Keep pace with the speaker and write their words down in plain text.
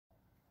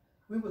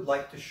we would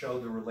like to show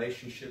the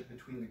relationship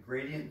between the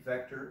gradient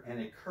vector and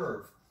a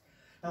curve.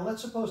 Now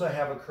let's suppose I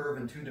have a curve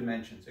in 2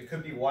 dimensions. It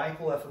could be y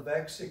equal f of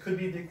x, it could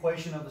be the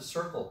equation of a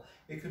circle,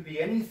 it could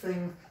be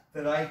anything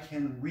that I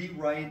can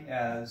rewrite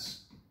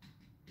as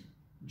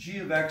g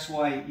of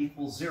xy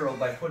equals 0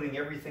 by putting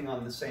everything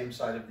on the same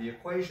side of the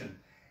equation.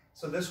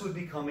 So this would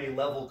become a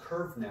level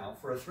curve now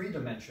for a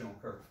 3-dimensional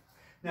curve.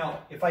 Now,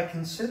 if I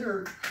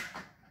consider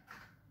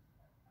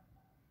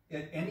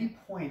at any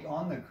point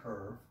on the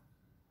curve,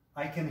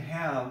 I can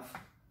have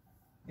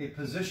a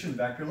position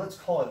vector, let's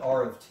call it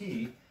r of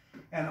t,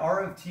 and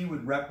r of t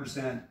would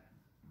represent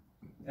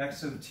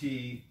x of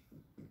t,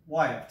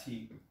 y of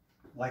t,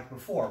 like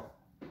before.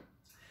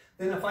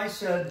 Then if I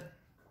said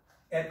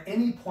at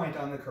any point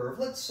on the curve,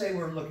 let's say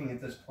we're looking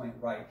at this point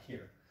right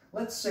here.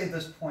 Let's say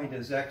this point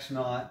is x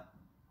naught,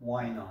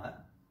 y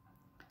naught.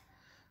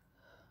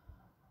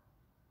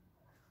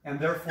 And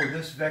therefore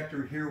this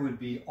vector here would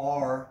be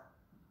r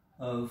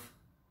of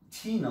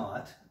t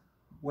naught,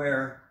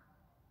 where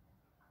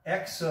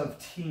x of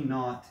t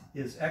naught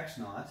is x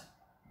naught,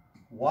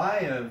 y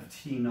of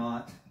t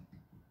naught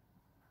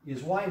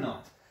is y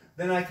naught.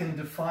 Then I can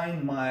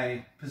define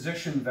my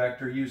position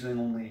vector using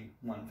only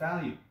one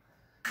value.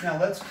 Now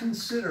let's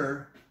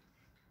consider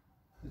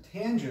the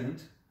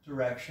tangent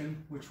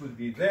direction, which would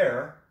be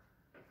there,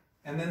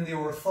 and then the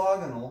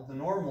orthogonal, the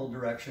normal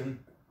direction,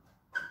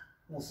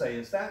 we'll say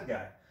is that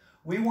guy.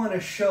 We want to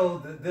show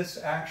that this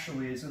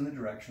actually is in the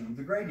direction of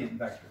the gradient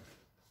vector.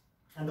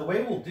 And the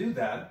way we'll do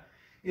that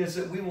is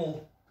that we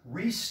will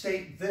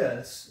restate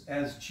this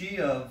as g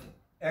of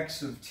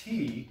x of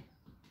t,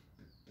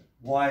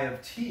 y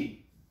of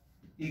t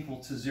equal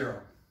to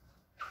 0.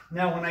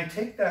 Now when I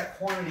take that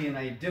quantity and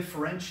I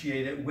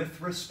differentiate it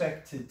with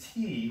respect to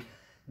t,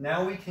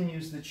 now we can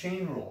use the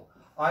chain rule.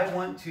 I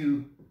want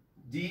to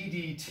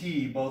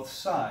dt both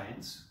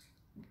sides,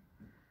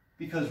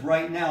 because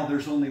right now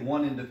there's only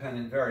one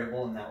independent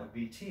variable, and that would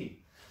be t.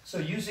 So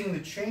using the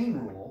chain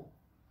rule,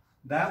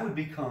 that would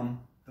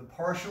become the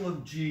partial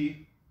of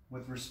g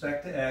with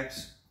respect to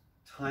x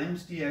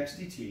times dx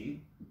dt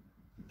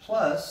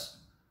plus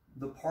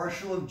the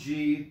partial of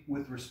g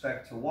with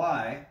respect to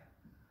y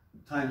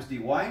times dy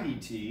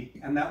dt,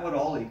 and that would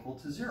all equal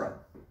to 0.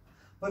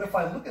 But if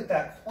I look at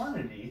that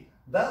quantity,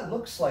 that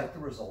looks like the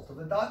result of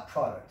a dot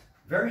product.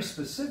 Very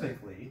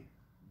specifically,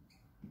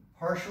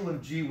 partial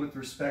of g with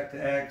respect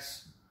to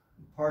x,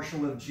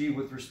 partial of g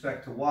with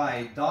respect to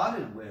y,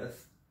 dotted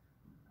with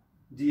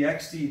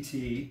dx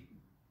dt,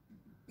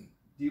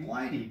 dy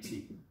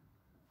dt.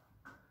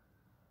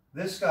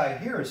 This guy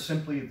here is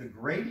simply the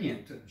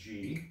gradient of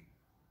g.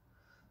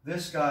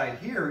 This guy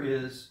here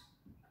is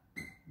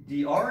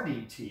dr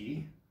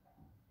dt,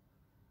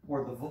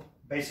 or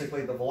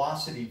basically the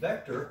velocity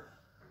vector.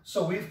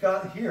 So we've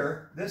got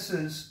here, this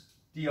is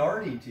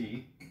dr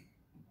dt,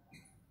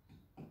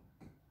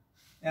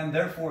 and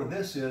therefore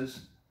this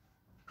is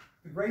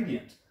the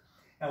gradient.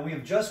 And we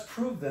have just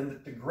proved then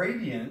that the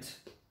gradient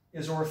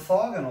is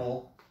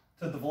orthogonal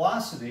to the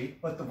velocity,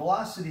 but the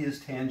velocity is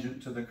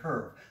tangent to the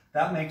curve.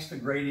 That makes the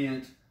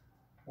gradient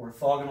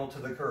orthogonal to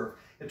the curve.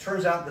 It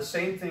turns out the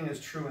same thing is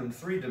true in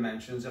 3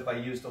 dimensions if I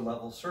used a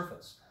level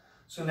surface.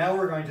 So now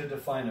we're going to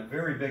define a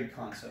very big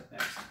concept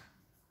next.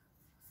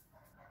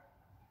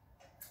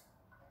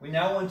 We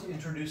now want to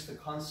introduce the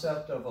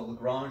concept of a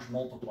Lagrange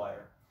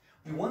multiplier.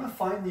 We want to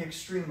find the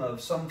extrema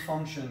of some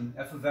function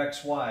f of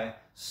x, y,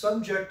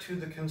 subject to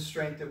the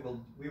constraint that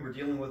we were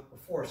dealing with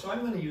before. So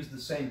I'm going to use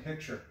the same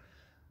picture.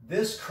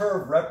 This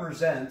curve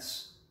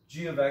represents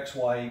g of x,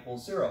 y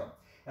equals 0.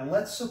 And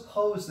let's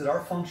suppose that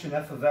our function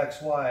f of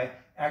x, y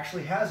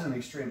actually has an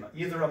extrema,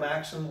 either a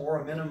maximum or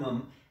a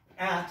minimum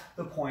at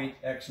the point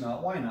x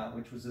naught, y naught,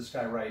 which was this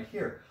guy right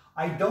here.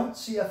 I don't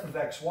see f of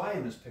x, y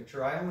in this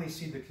picture. I only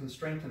see the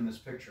constraint in this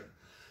picture.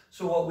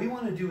 So what we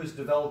want to do is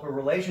develop a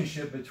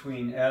relationship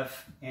between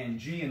f and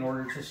g in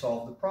order to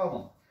solve the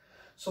problem.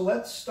 So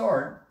let's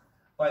start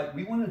by,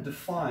 we want to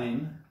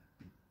define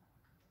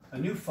a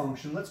new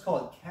function. Let's call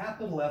it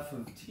capital F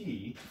of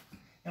t,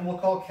 and we'll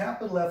call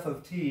capital F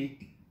of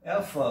t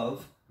f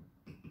of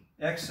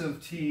x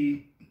of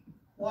t,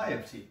 y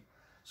of t.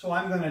 So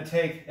I'm going to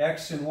take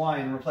x and y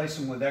and replace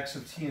them with x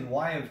of t and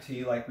y of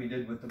t like we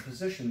did with the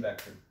position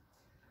vector.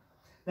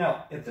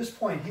 Now, at this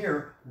point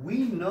here, we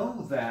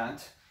know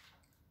that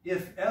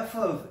if f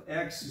of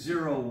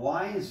x0,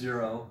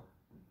 y0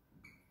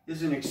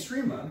 is an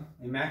extrema,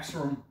 a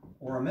maximum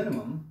or a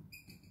minimum,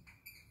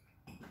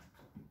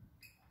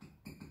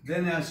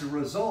 then as a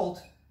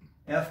result,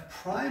 f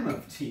prime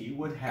of t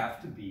would have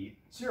to be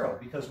 0,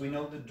 because we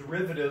know the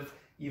derivative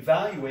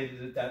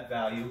evaluated at that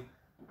value,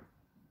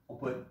 I'll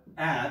put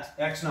at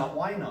x naught,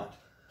 y naught.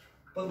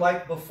 But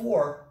like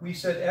before, we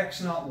said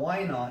x naught,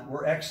 y naught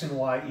were x and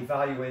y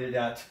evaluated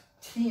at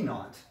t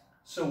naught.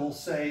 So we'll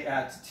say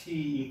at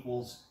t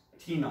equals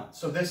t naught.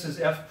 So this is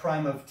f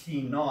prime of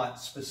t naught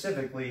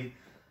specifically,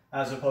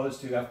 as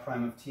opposed to f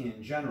prime of t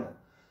in general.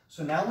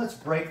 So now let's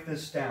break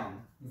this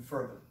down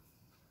further.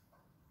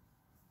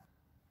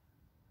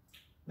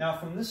 Now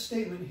from this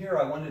statement here,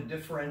 I want to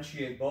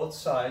differentiate both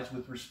sides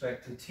with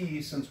respect to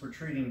t, since we're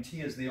treating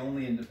t as the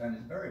only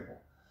independent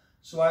variable.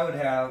 So I would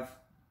have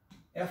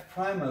f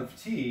prime of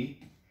t,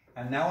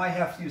 and now I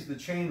have to use the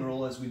chain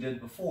rule as we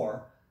did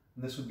before,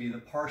 and this would be the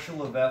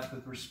partial of f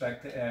with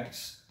respect to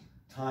x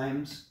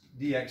times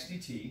dx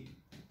dt,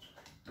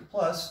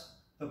 plus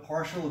the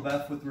partial of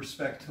f with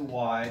respect to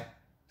y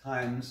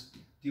times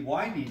dy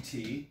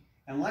dt,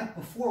 and like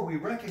before, we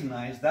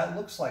recognize that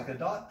looks like a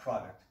dot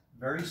product.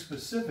 Very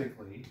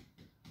specifically,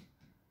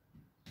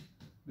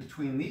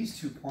 between these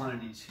two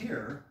quantities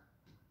here,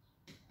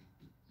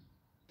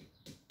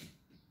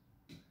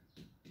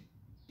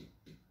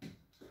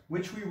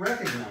 which we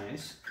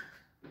recognize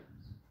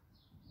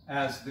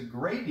as the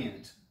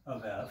gradient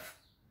of f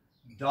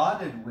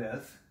dotted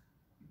with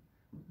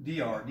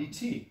dr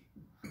dt.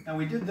 Now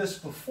we did this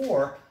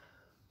before,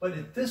 but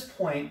at this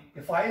point,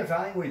 if I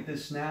evaluate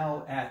this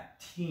now at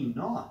t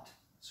naught,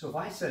 so if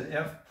I said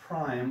f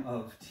prime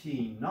of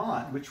t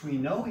naught, which we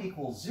know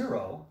equals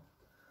 0,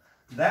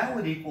 that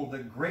would equal the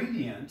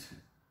gradient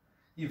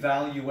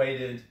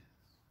evaluated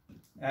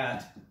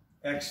at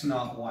x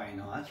naught, y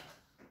naught,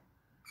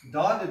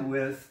 dotted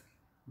with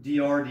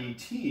dr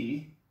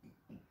dt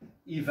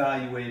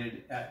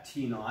evaluated at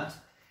t naught,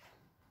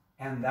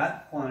 and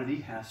that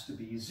quantity has to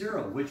be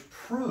 0, which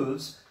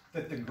proves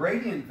that the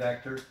gradient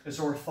vector is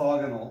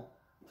orthogonal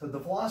to the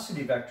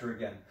velocity vector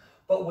again.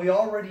 But we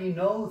already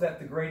know that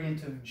the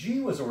gradient of g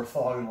was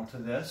orthogonal to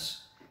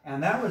this,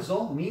 and that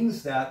result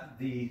means that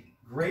the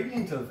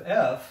gradient of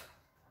f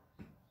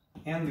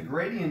and the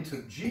gradient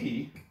of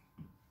g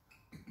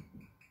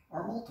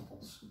are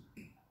multiples.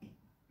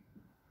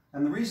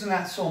 And the reason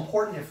that's so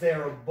important, if they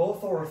are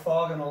both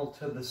orthogonal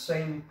to the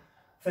same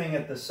thing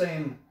at the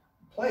same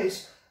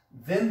place,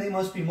 then they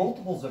must be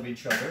multiples of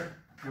each other.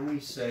 And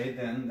we say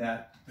then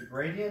that the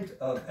gradient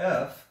of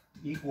f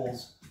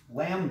equals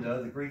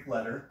lambda, the Greek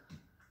letter,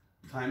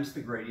 times the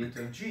gradient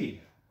of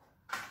g.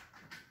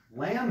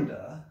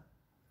 Lambda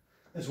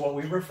is what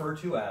we refer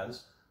to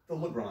as the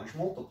Lagrange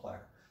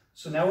multiplier.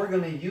 So now we're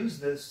going to use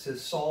this to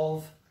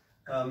solve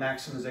a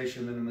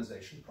maximization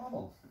minimization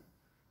problem.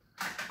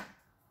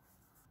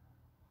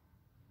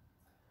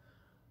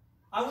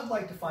 I would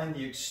like to find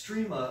the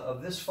extrema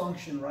of this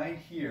function right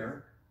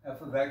here,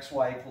 f of x,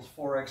 y equals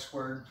 4x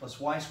squared plus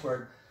y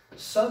squared,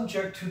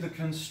 subject to the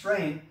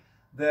constraint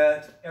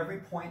that every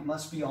point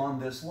must be on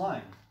this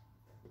line.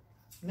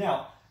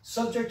 Now,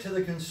 subject to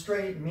the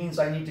constraint means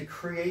I need to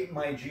create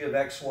my g of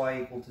x,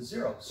 y equal to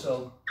 0.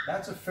 So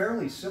that's a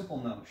fairly simple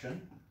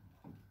notion.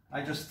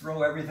 I just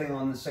throw everything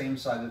on the same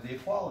side of the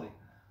equality.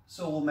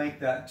 So we'll make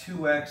that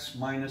 2x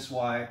minus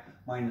y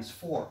minus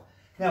 4.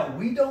 Now,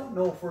 we don't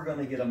know if we're going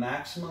to get a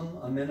maximum,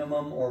 a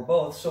minimum, or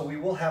both, so we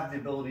will have the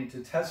ability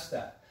to test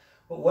that.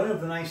 But one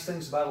of the nice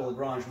things about a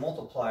Lagrange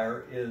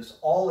multiplier is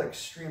all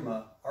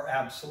extrema are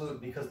absolute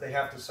because they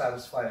have to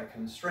satisfy a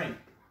constraint.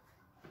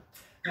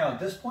 Now, at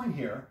this point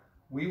here,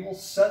 we will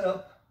set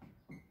up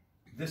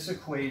this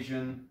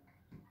equation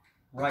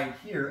right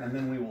here, and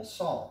then we will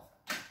solve.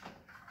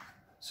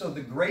 So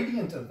the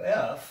gradient of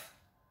f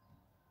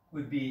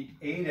would be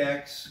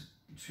 8x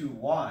to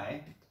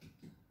y.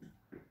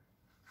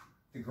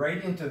 The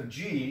gradient of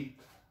g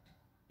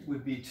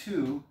would be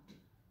 2,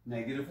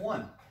 negative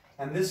 1.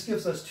 And this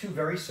gives us two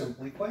very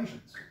simple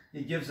equations.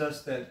 It gives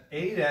us that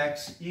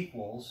 8x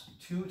equals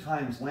 2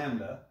 times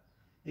lambda.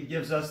 It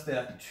gives us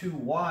that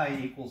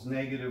 2y equals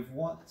negative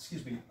 1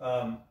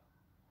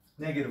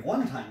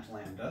 times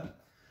lambda.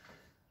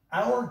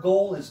 Our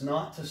goal is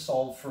not to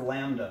solve for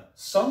lambda.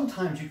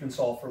 Sometimes you can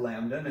solve for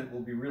lambda and it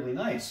will be really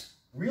nice.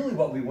 Really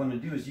what we want to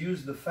do is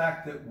use the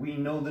fact that we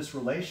know this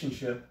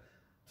relationship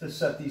to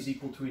set these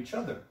equal to each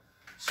other.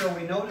 So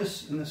we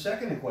notice in the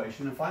second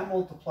equation, if I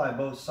multiply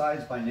both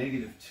sides by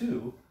negative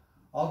 2,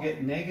 I'll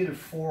get negative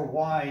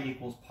 4y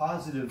equals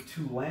positive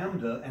 2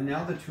 lambda, and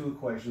now the two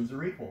equations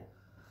are equal.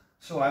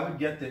 So I would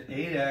get that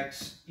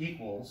 8x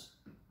equals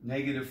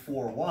negative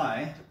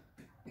 4y,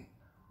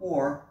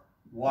 or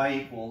y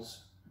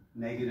equals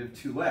negative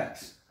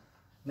 2x.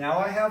 Now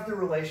I have the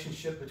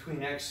relationship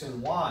between x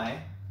and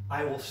y.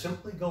 I will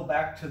simply go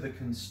back to the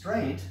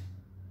constraint,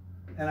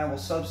 and I will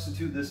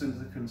substitute this into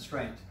the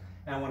constraint.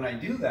 And when I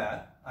do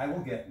that, I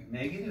will get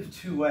negative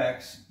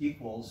 2x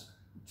equals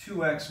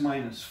 2x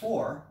minus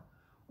 4,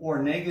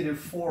 or negative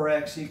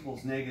 4x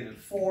equals negative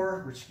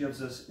 4, which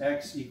gives us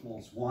x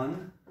equals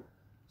 1.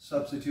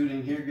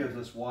 Substituting here gives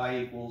us y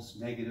equals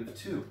negative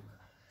 2.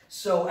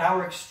 So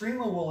our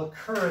extrema will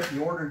occur at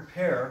the ordered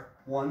pair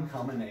 1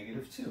 comma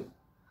negative 2.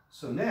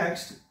 So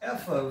next,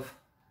 f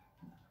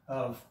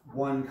of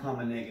 1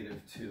 comma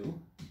negative 2,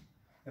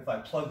 if I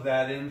plug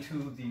that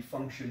into the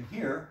function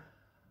here,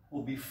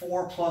 will be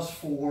 4 plus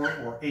 4,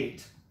 or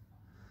 8.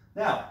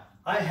 Now,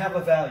 I have a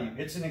value.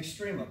 It's an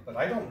extrema, but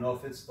I don't know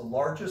if it's the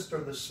largest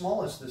or the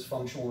smallest this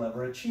function will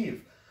ever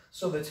achieve.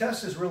 So the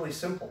test is really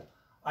simple.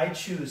 I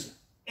choose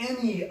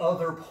any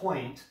other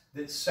point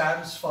that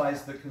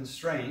satisfies the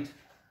constraint,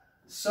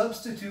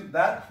 substitute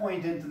that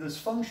point into this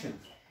function.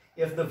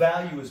 If the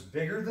value is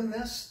bigger than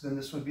this, then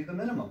this would be the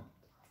minimum.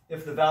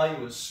 If the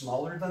value is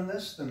smaller than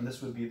this, then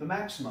this would be the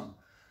maximum.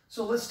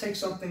 So let's take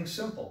something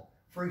simple.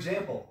 For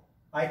example,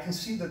 I can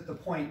see that the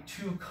point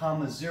 2,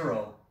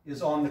 0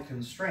 is on the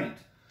constraint.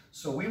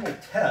 So we will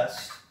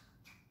test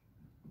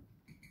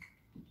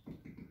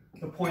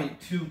the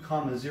point 2,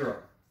 0.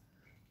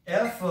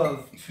 F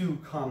of 2,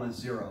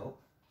 0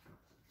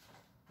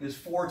 is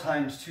 4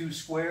 times 2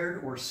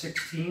 squared, or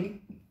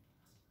 16.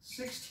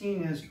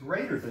 16 is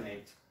greater than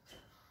 8.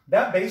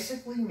 That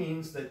basically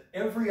means that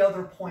every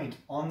other point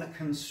on the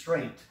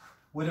constraint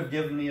would have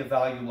given me a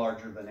value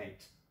larger than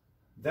 8.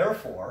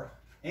 Therefore,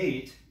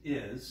 8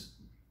 is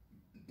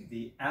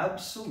the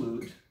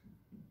absolute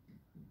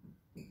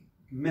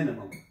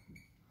minimum.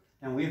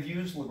 And we have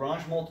used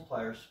Lagrange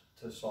multipliers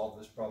to solve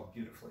this problem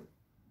beautifully.